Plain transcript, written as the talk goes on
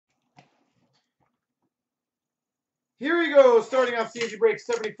Here we go. Starting off CNC break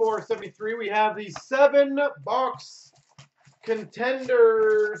 74-73, we have the 7-box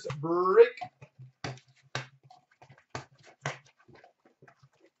Contenders break.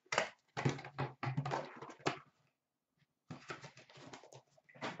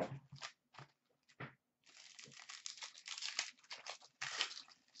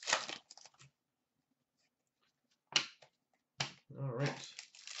 All right.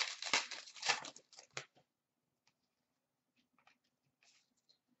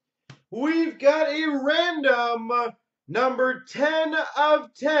 We've got a random number 10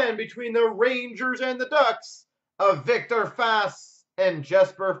 of 10 between the Rangers and the Ducks of Victor Fast and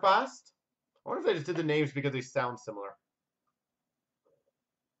Jesper Fast. I wonder if they just did the names because they sound similar.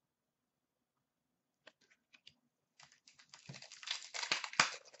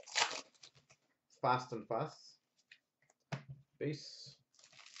 Fast and Fast. Base.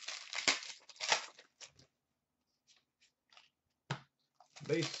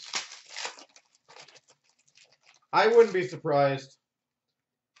 Base. I wouldn't be surprised.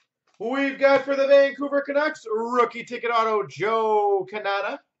 We've got for the Vancouver Canucks, rookie ticket auto, Joe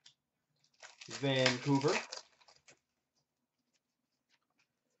Canada. Vancouver.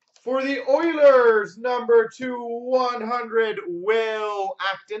 For the Oilers, number 2/100, Will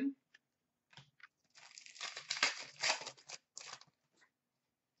Acton.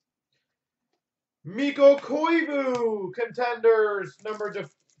 Mikko Koivu, Contenders, number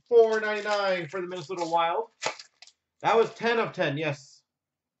 499 for the Minnesota Wild. That was 10 of 10, yes.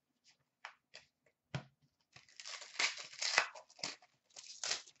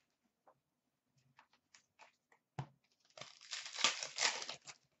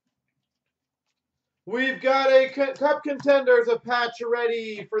 We've got a Cup Contenders of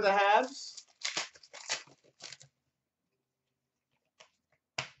Pacioretty for the Habs.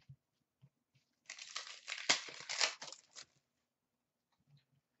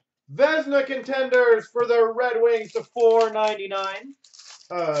 Vezina Contenders for the Red Wings to 499.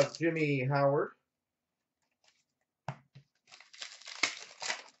 Jimmy Howard.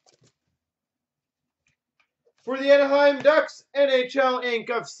 For the Anaheim Ducks, NHL Inc.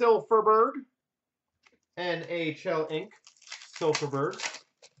 of Silfverberg. NHL Inc. Silfverberg.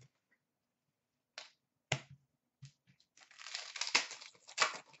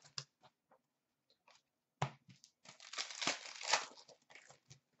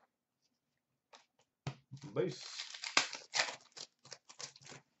 Base.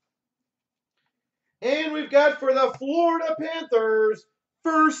 And we've got for the Florida Panthers,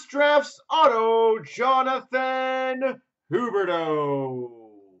 first drafts auto, Jonathan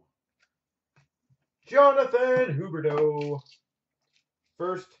Huberdeau. Jonathan Huberdeau.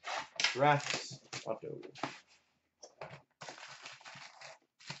 First drafts auto.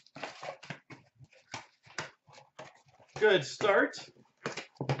 Good start.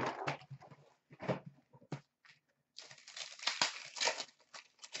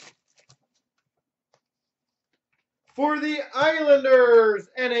 For the Islanders,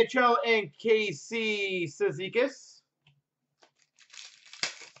 NHL Inc. Casey Cizikas.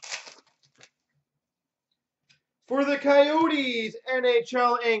 For the Coyotes,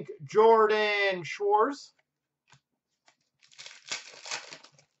 NHL Inc. Jordan Schwartz.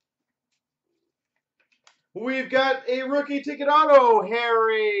 We've got a rookie ticket auto,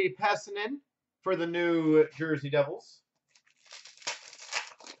 Harry Pessinen for the New Jersey Devils.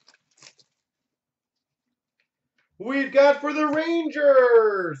 We've got for the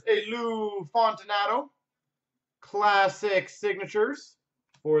Rangers, a Lou Fontinato. Classic signatures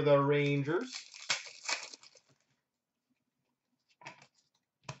for the Rangers.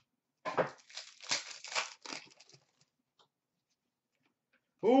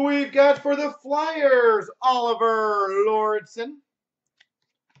 We've got for the Flyers, Oliver Lauritsen.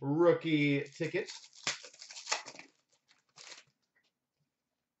 Rookie ticket.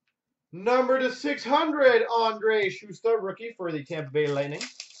 Number to 600, Andre Schuster, rookie for the Tampa Bay Lightning.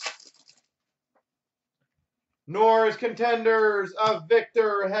 Norris Contenders of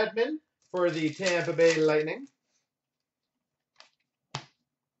Victor Hedman for the Tampa Bay Lightning.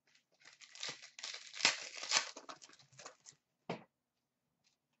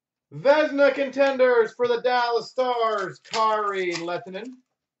 Vezina Contenders for the Dallas Stars, Kari Lehtonen.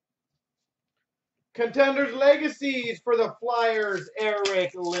 Contenders Legacies for the Flyers,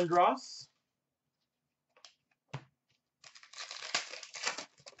 Eric Lindros.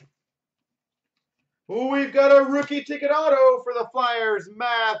 We've got a rookie ticket auto for the Flyers,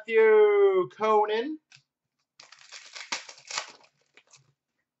 Matthew Conan.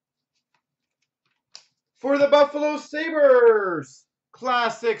 For the Buffalo Sabres,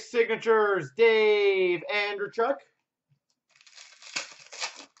 classic signatures, Dave Andreychuk.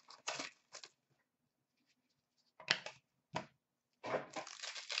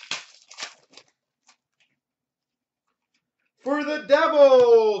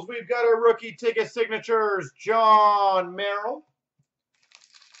 Devils, we've got our rookie ticket signatures, John Merrill.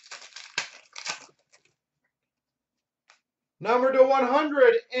 Number to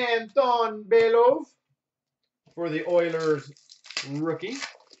 100, Anton Belov for the Oilers rookie.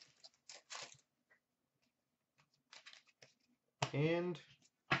 And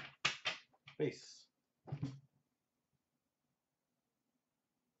base.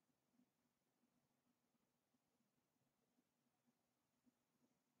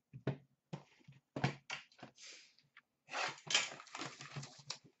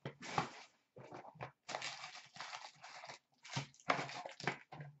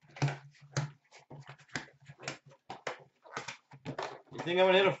 You think I'm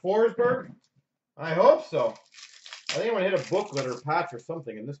going to hit a Forsberg? I hope so. I think I'm going to hit a booklet or patch or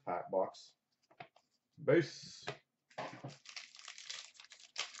something in this pack box. Base.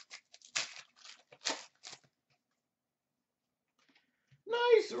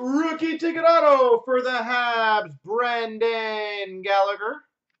 Nice rookie ticket auto for the Habs, Brendan Gallagher.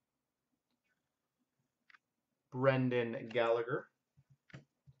 Brendan Gallagher.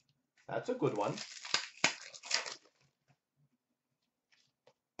 That's a good one.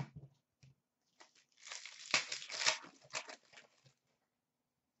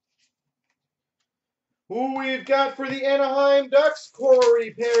 Who we've got for the Anaheim Ducks,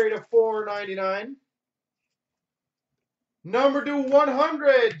 Corey Perry to 499. Number to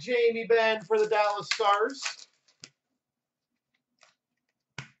 100, Jamie Benn for the Dallas Stars.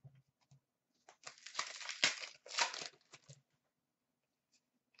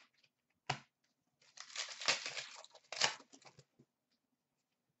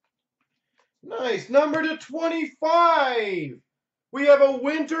 Nice. Number to 25. We have a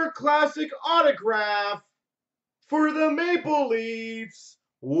Winter Classic autograph for the Maple Leafs,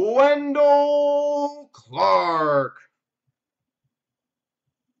 Wendell Clark.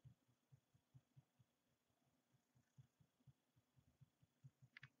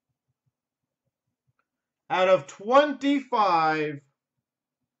 Out of 25,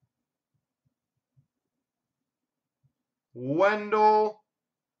 Wendell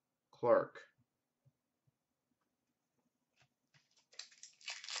Clark.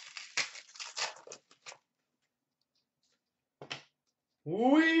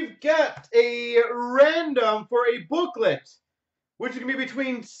 We've got a random for a booklet, which is going to be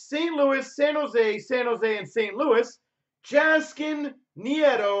between St. Louis, San Jose, and St. Louis. Jaskin,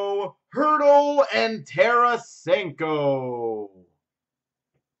 Nieto, Hurdle, and Tarasenko.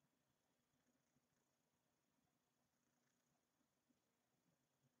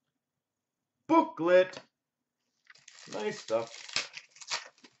 Booklet. Nice stuff.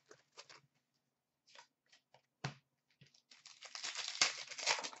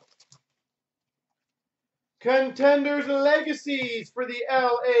 Contenders Legacies for the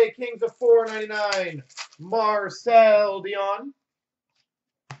LA Kings of 499. Marcel Dion.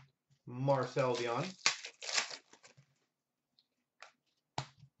 Marcel Dion.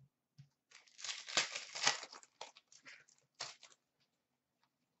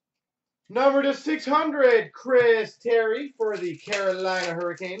 Number to 600, Chris Terry for the Carolina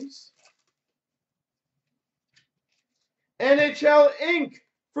Hurricanes. NHL Inc.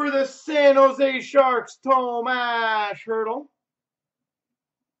 for the San Jose Sharks, Tomas Hertl.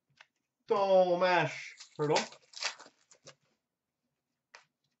 Tomas Hertl.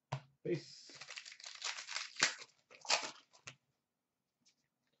 Base.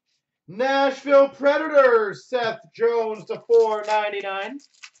 Nashville Predators, Seth Jones to 499.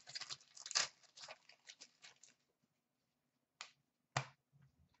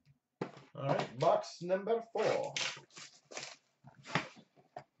 All right, box number 4.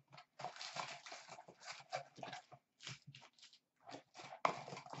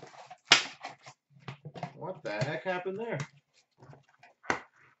 What the heck happened there?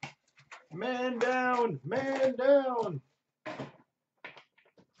 Man down, man down.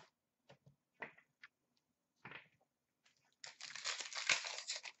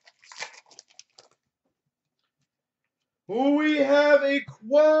 We have a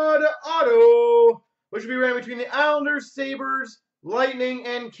quad auto, which will be ran between the Islanders, Sabres, Lightning,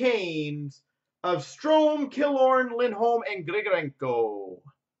 and Canes of Strome, Killorn, Lindholm, and Grigorenko.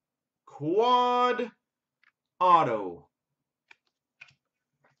 Quad auto.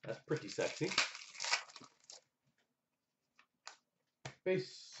 That's pretty sexy.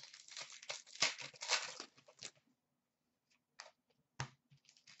 Base.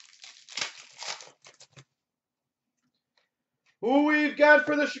 Who we've got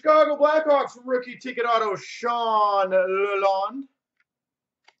for the Chicago Blackhawks, rookie ticket auto, Sean Lalonde.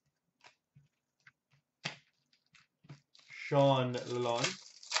 Sean Lalonde.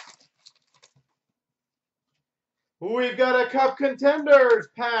 We've got a Cup Contenders,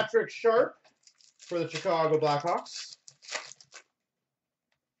 Patrick Sharp for the Chicago Blackhawks.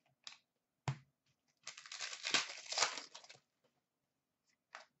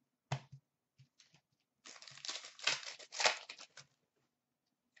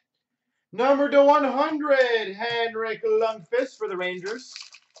 Number to 100, Henrik Lundqvist for the Rangers.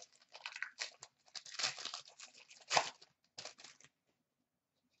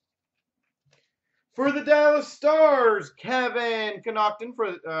 For the Dallas Stars, Kevin Connaughton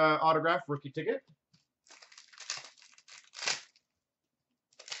for autograph rookie ticket.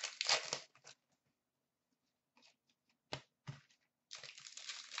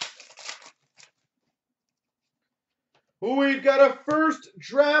 We've got a first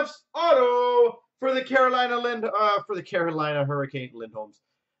drafts auto for the Carolina Hurricane Lindholms.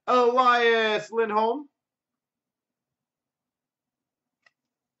 Elias Lindholm.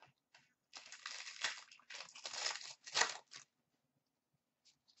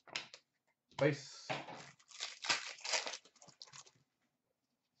 Base.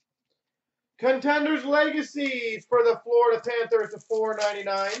 Contenders Legacies for the Florida Panthers to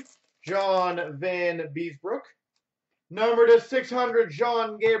 499. John Van Beesbrook. Number to 600,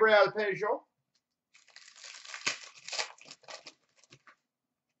 Jean-Gabriel Pageau.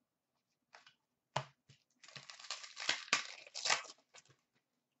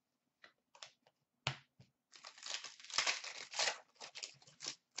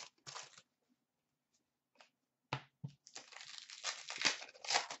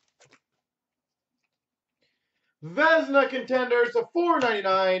 Vezina Contenders to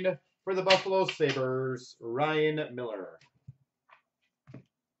 499 for the Buffalo Sabres, Ryan Miller.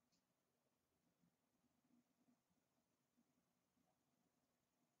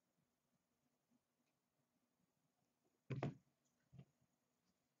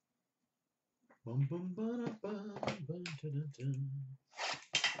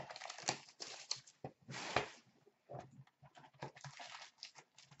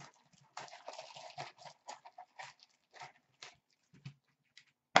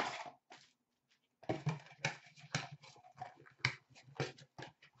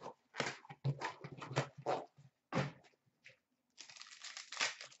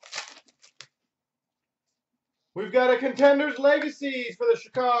 We've got a Contenders Legacies for the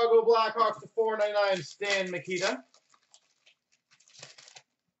Chicago Blackhawks to 499, Stan Mikita.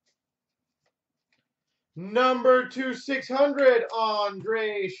 Number to 600,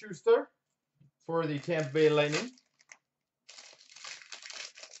 Andre Schuster for the Tampa Bay Lightning.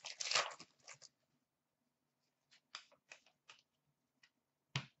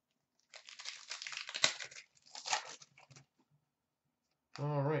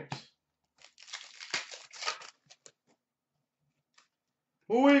 All right.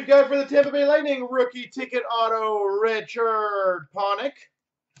 Who we've got for the Tampa Bay Lightning, rookie ticket auto, Richard Panik.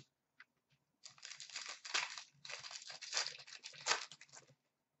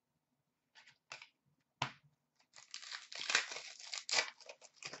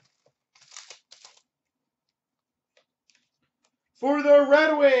 For the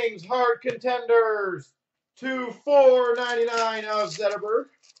Red Wings, hard contenders, to 499 of Zetterberg.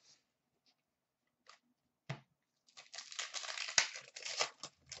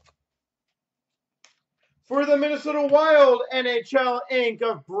 For the Minnesota Wild, NHL Inc.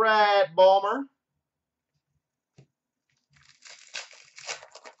 of Brad Ballmer.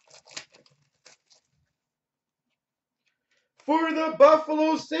 For the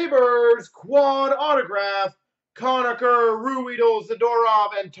Buffalo Sabres, quad autograph, Conacher, Ruhwedel, Zadorov,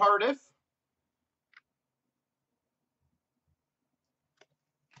 and Tardif.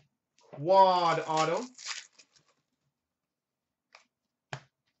 Quad auto.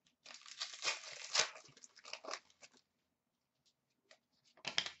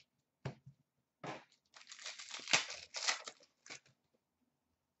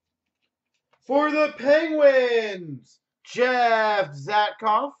 For the Penguins, Jeff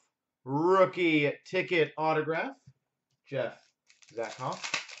Zatkoff, rookie ticket autograph. Jeff Zatkoff.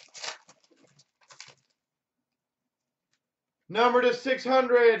 Number to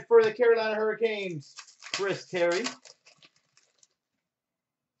 600 for the Carolina Hurricanes, Chris Terry.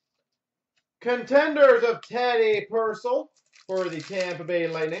 Contenders of Teddy Purcell for the Tampa Bay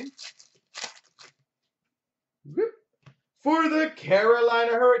Lightning. For the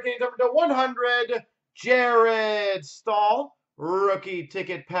Carolina Hurricanes, number to 100, Jared Stahl, rookie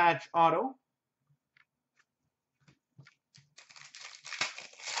ticket patch auto.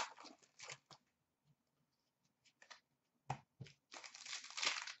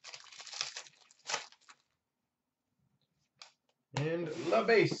 And La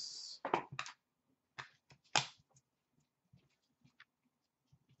Base.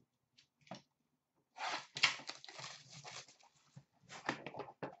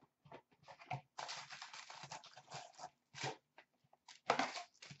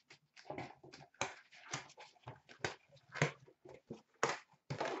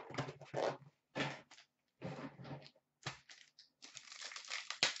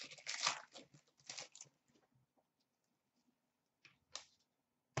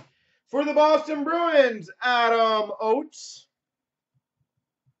 For the Boston Bruins, Adam Oates.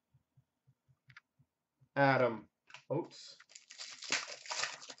 Adam Oates.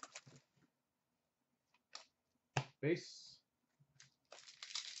 Base.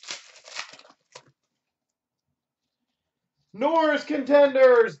 Norris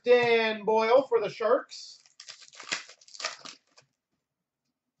Contenders, Dan Boyle for the Sharks.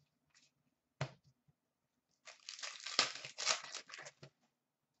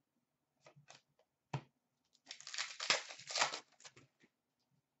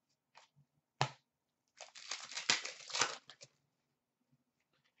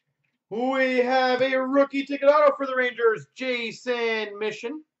 We have a rookie ticket auto for the Rangers, Jason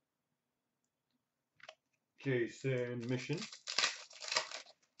Mission. Jason Mission.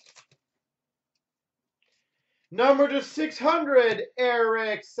 Number to 600,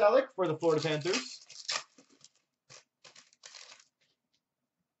 Eric Selleck for the Florida Panthers.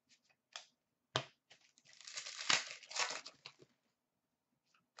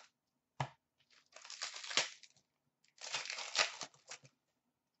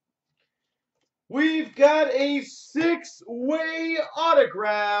 We've got a 6-way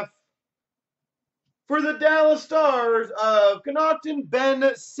autograph for the Dallas Stars of Connaughton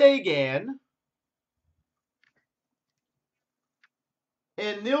Ben Sagan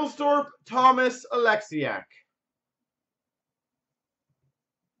and Nilstorp Thomas Alexiak.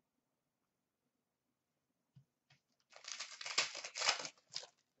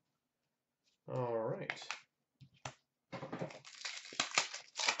 All right.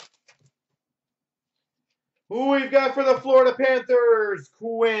 Who we've got for the Florida Panthers,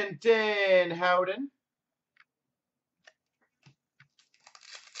 Quentin Howden.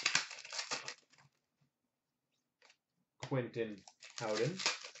 Quentin Howden.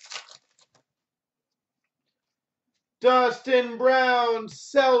 Dustin Brown,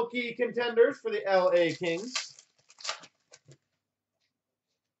 Selke Contenders for the LA Kings.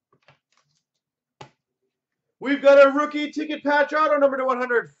 We've got a rookie ticket patch auto number to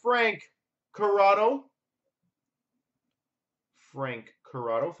 100, Frank Corrado. Frank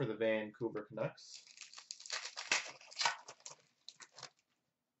Corrado for the Vancouver Canucks.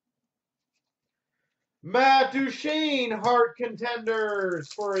 Matt Duchene, Hart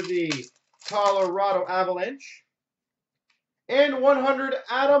Contenders for the Colorado Avalanche. And 100,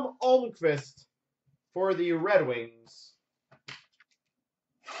 Adam Almqvist for the Red Wings.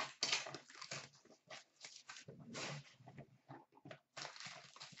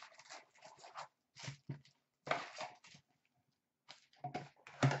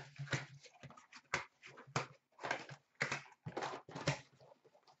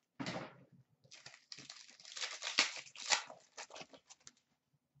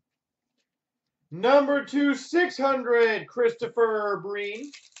 Number 2/600, Christopher Breen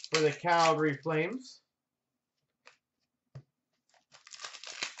for the Calgary Flames.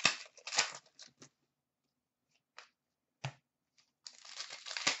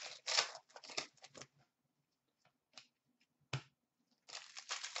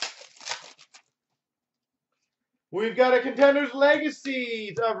 We've got a Contenders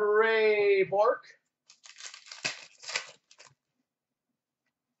Legacies of Ray Bork.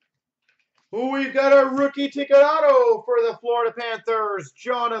 We've got a rookie ticket auto for the Florida Panthers,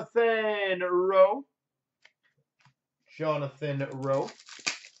 Jonathan Rowe. Jonathan Rowe.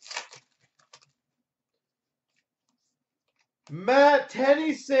 Matt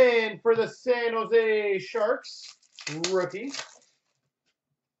Tennyson for the San Jose Sharks, rookie.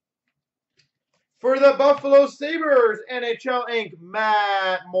 For the Buffalo Sabres, NHL Inc.,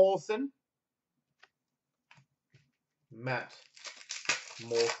 Matt Molson. Matt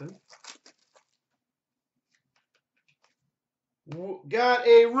Molson. Got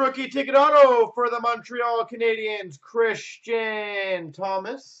a rookie ticket auto for the Montreal Canadiens, Christian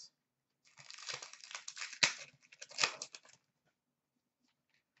Thomas.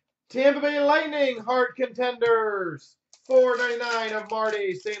 Tampa Bay Lightning, Hart Contenders, $4.99 of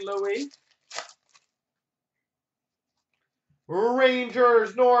Marty St. Louis.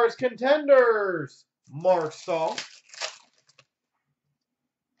 Rangers, Norris Contenders, Mark Stahl.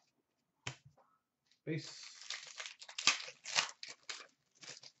 Base.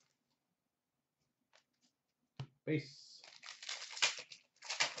 Base.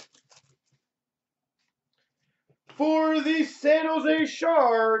 For the San Jose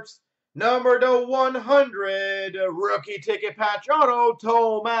Sharks, number to 100, rookie ticket patch auto,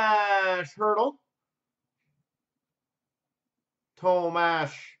 Tomas Hertl.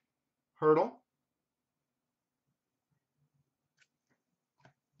 Tomas Hertl.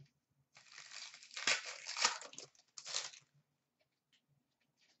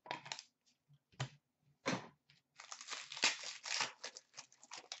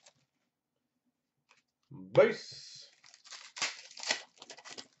 Base.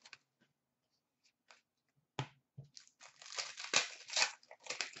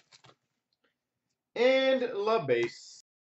 And La Base.